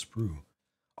on the sprue.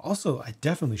 Also, I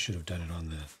definitely should have done it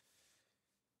on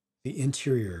the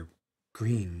interior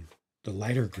green, the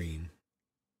lighter green.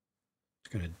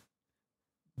 Just gonna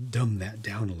dumb that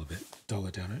down a little bit, dull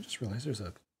it down. I just realized there's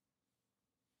a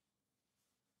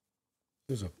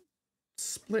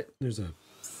split. There's a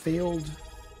failed. Is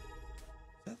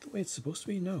that the way it's supposed to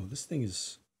be? No, this thing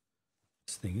is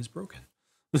broken.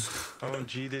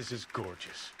 OMG, this is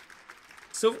gorgeous.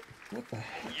 So what the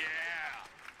heck? Yeah.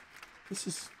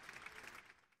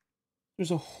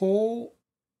 There's a whole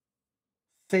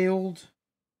failed.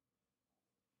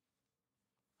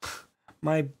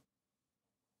 My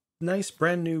nice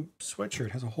brand new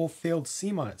sweatshirt has a whole failed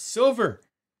seam on it. Silver!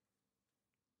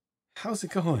 How's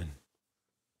it going?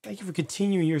 Thank you for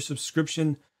continuing your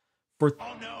subscription for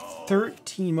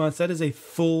 13 months. That is a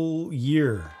full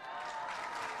year.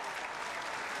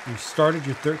 You started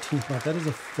your 13th month. That is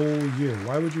a full year.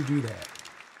 Why would you do that?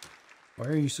 Why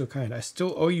are you so kind? I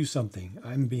still owe you something.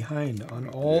 I'm behind on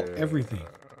everything.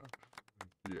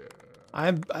 Yeah.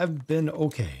 I've been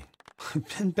okay. I've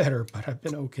been better, but I've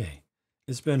been okay.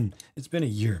 It's been a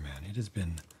year, man. It has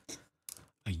been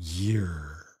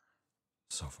year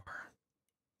so far.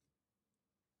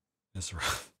 That's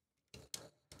rough.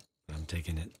 But I'm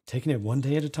taking it one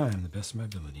day at a time, the best of my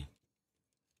ability.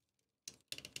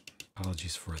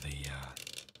 Apologies for the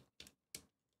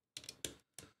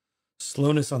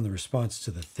slowness on the response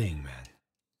to the thing, man.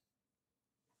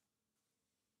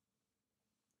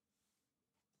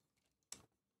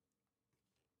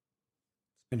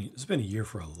 It's been a year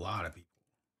for a lot of people.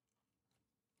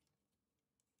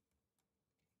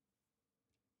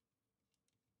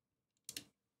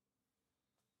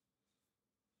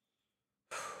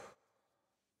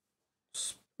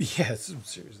 Yes,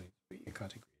 seriously.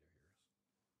 Content creator.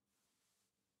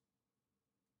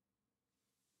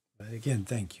 But again,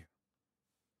 thank you.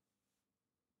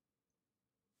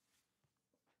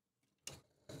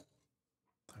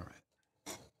 All right.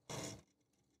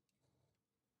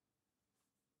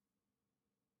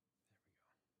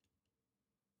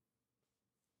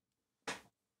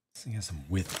 This thing has some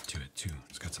width to it, too.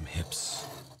 It's got some hips.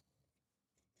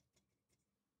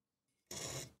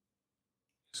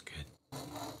 It's good.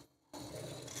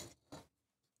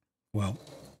 Well,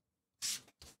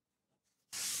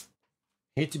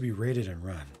 hate to be rated and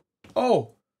run.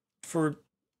 Oh, for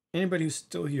anybody who's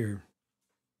still here,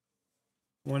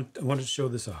 I wanted to show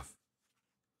this off.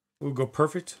 We'll go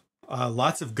perfect.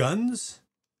 Lots of guns.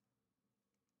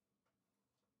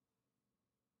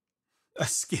 A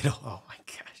Skittle. Oh my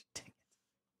gosh, dang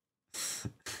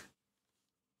it.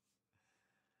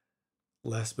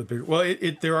 Less but bigger. Well,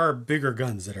 there are bigger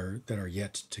guns that are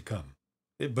yet to come.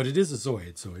 But it is a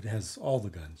Zoid, so it has all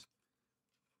the guns.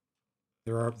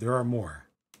 There are more.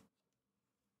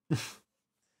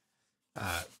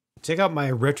 Check out my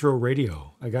retro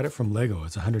radio. I got it from Lego.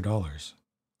 It's $100.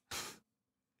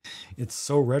 It's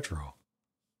so retro.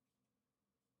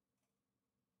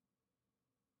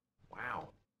 Wow.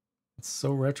 It's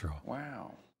so retro.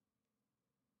 Wow.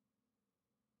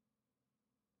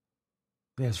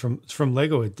 Yeah, it's from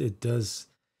Lego. It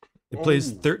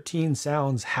plays 13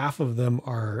 sounds. Half of them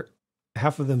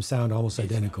sound almost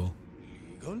identical.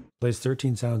 Plays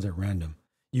 13 sounds at random.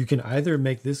 You can either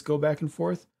make this go back and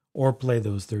forth or play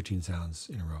those 13 sounds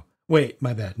in a row. Wait,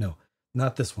 my bad. No,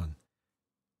 not this one.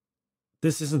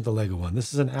 This isn't the Lego one.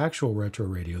 This is an actual retro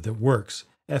radio that works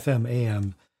FM,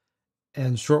 AM,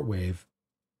 and shortwave.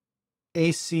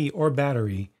 AC or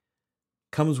battery.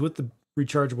 Comes with the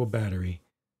rechargeable battery.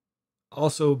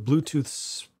 Also,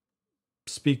 Bluetooth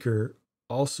speaker.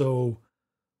 Also,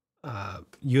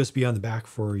 USB on the back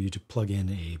for you to plug in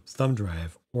a thumb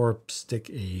drive or stick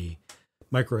a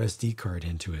micro SD card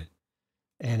into it.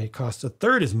 And it costs a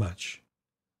third as much.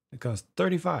 It costs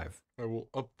 $35. I will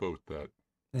upvote that.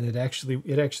 And it actually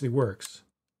works.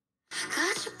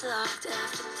 Got you blocked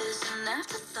after this and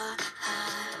afterthought.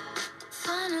 I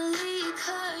finally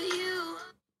cut you.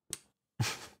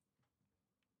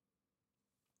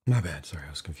 My bad. Sorry, I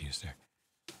was confused there.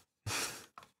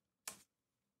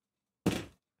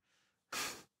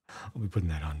 I'll be putting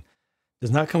that on.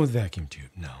 Does not come with vacuum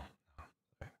tube. No.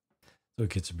 So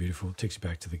kits are beautiful. It takes you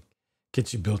back to the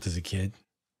kits you built as a kid.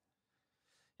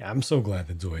 Yeah, I'm so glad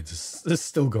that Zoids is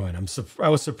still going. I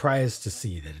was surprised to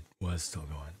see that it was still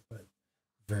going, but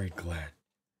very glad.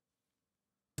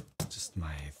 Just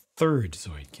my third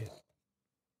Zoid kit.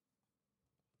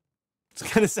 It's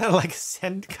kind of sounded like a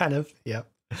send kind of. Yep.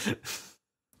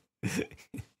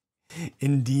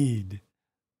 Indeed.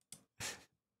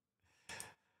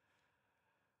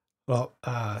 Well,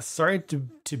 sorry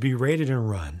to be rated and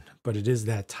run, but it is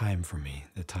that time for me.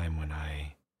 The time when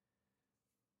I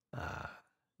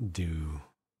do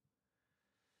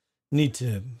need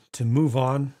to move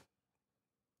on,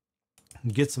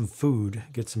 get some food,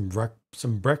 get some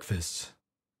breakfast.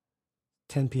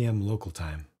 10 p.m. local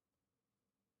time.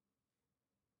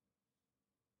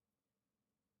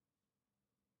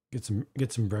 Get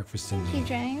some breakfast in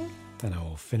me, and I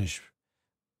will finish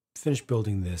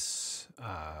building this.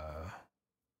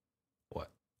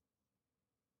 What?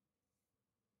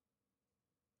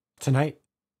 Tonight?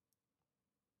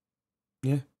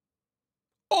 Yeah.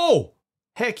 Oh,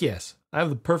 heck yes! I have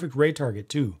the perfect raid target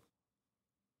too.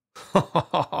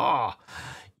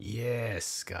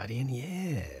 Yes, Guardian.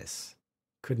 Yes.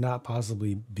 Could not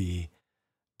possibly be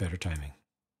better timing.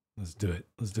 Let's do it.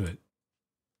 Let's do it.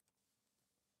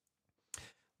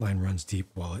 Line runs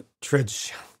deep while it treads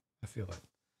shallow. I feel like.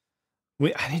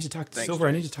 Wait, I need to talk to Silver.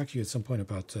 I need to talk to you at some point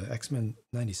about X-Men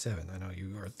 97. I know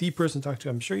you are the person to talk to.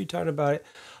 I'm sure you talked about it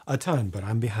a ton, but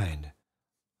I'm behind.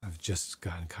 I've just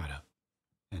gotten caught up.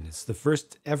 And it's the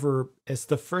first ever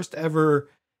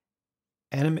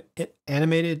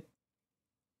animated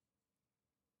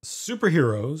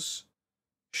superheroes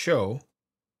show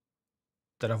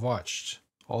that I've watched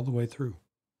all the way through.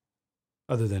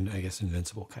 Other than, I guess,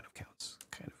 Invincible kind of counts.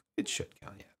 It should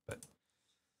count, yeah. But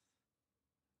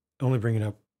only bring it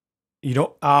up. You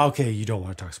don't. Okay. You don't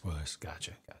want to talk spoilers.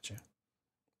 Gotcha.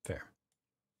 Fair.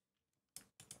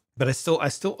 But I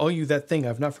still owe you that thing.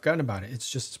 I've not forgotten about it. It's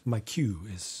just my queue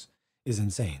is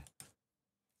insane.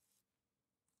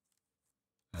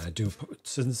 I do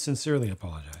sincerely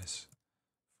apologize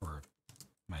for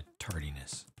my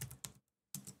tardiness.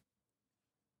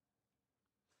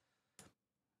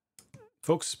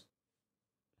 Folks,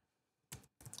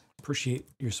 appreciate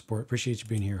your support. Appreciate you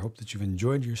being here. Hope that you've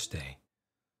enjoyed your stay.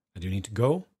 I do need to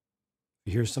go.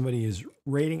 If you hear somebody is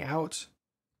raiding out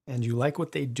and you like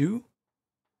what they do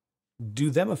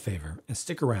them a favor and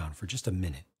stick around for just a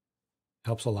minute.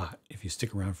 Helps a lot if you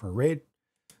stick around for a raid.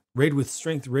 Raid with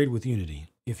strength, raid with unity.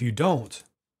 If you don't,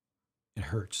 it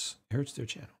hurts. It hurts their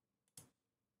channel.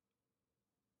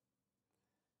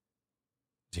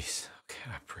 Jeez.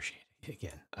 Okay, I appreciate it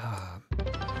again.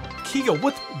 Kigo,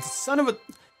 what son of a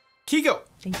Kigo?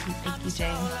 Thank you,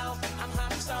 Jay.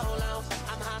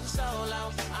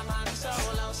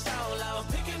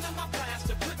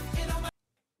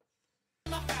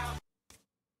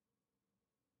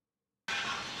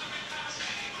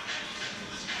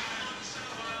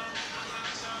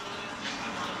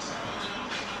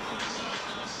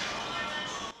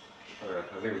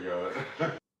 I think we got it.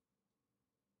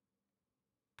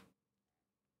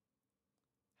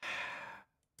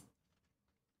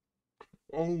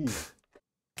 Oh.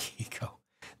 Kiko.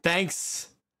 Thanks.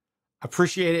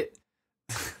 Appreciate it.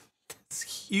 It's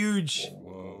huge.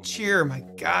 Cheer. My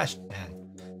gosh,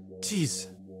 man. Jeez.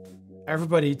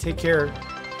 Everybody, take care.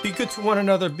 Be good to one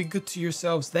another. Be good to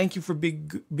yourselves. Thank you for being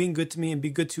good to me, and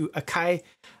be good to Akai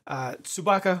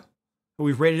Tsubaka, who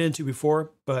we've raided into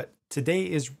before. But today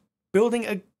is building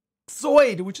a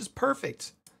Zoid, which is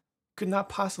perfect. Could not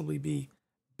possibly be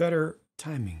better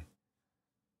timing.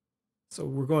 So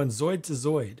we're going Zoid to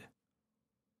Zoid.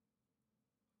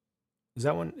 Is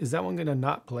that one gonna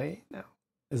not play now?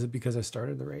 Is it because I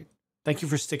started the raid? Thank you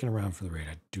for sticking around for the raid.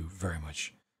 I do very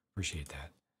much appreciate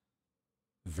that.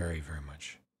 Very, very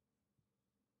much.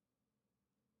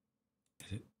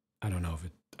 Is it? I don't know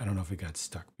if it got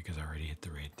stuck because I already hit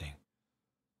the raid thing.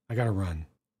 I gotta run.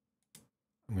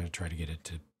 I'm gonna try to get it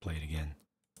to play it again.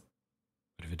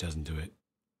 But if it doesn't do it,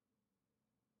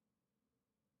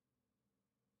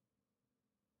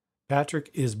 Patrick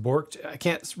is borked. I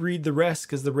can't read the rest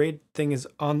because the raid thing is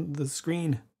on the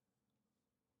screen.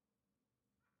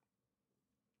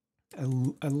 I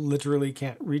literally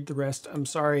can't read the rest. I'm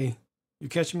sorry. You're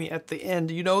catching me at the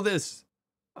end. You know this.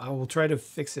 I will try to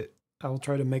fix it. I will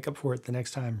try to make up for it the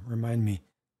next time. Remind me.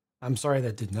 I'm sorry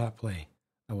that did not play.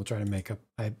 I will try to make up.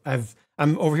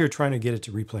 I'm over here trying to get it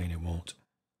to replay and it won't.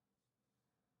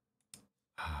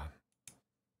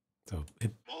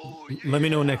 Let me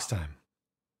know next time.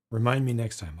 Remind me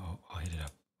next time. I'll hit it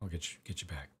up. I'll get you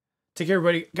back. Take care,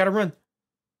 everybody. Gotta run.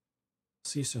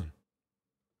 See you soon.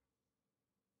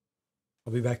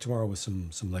 I'll be back tomorrow with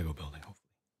some Lego building,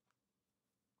 hopefully.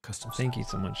 Custom. Thank you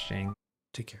so much, Shane.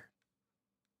 Take care.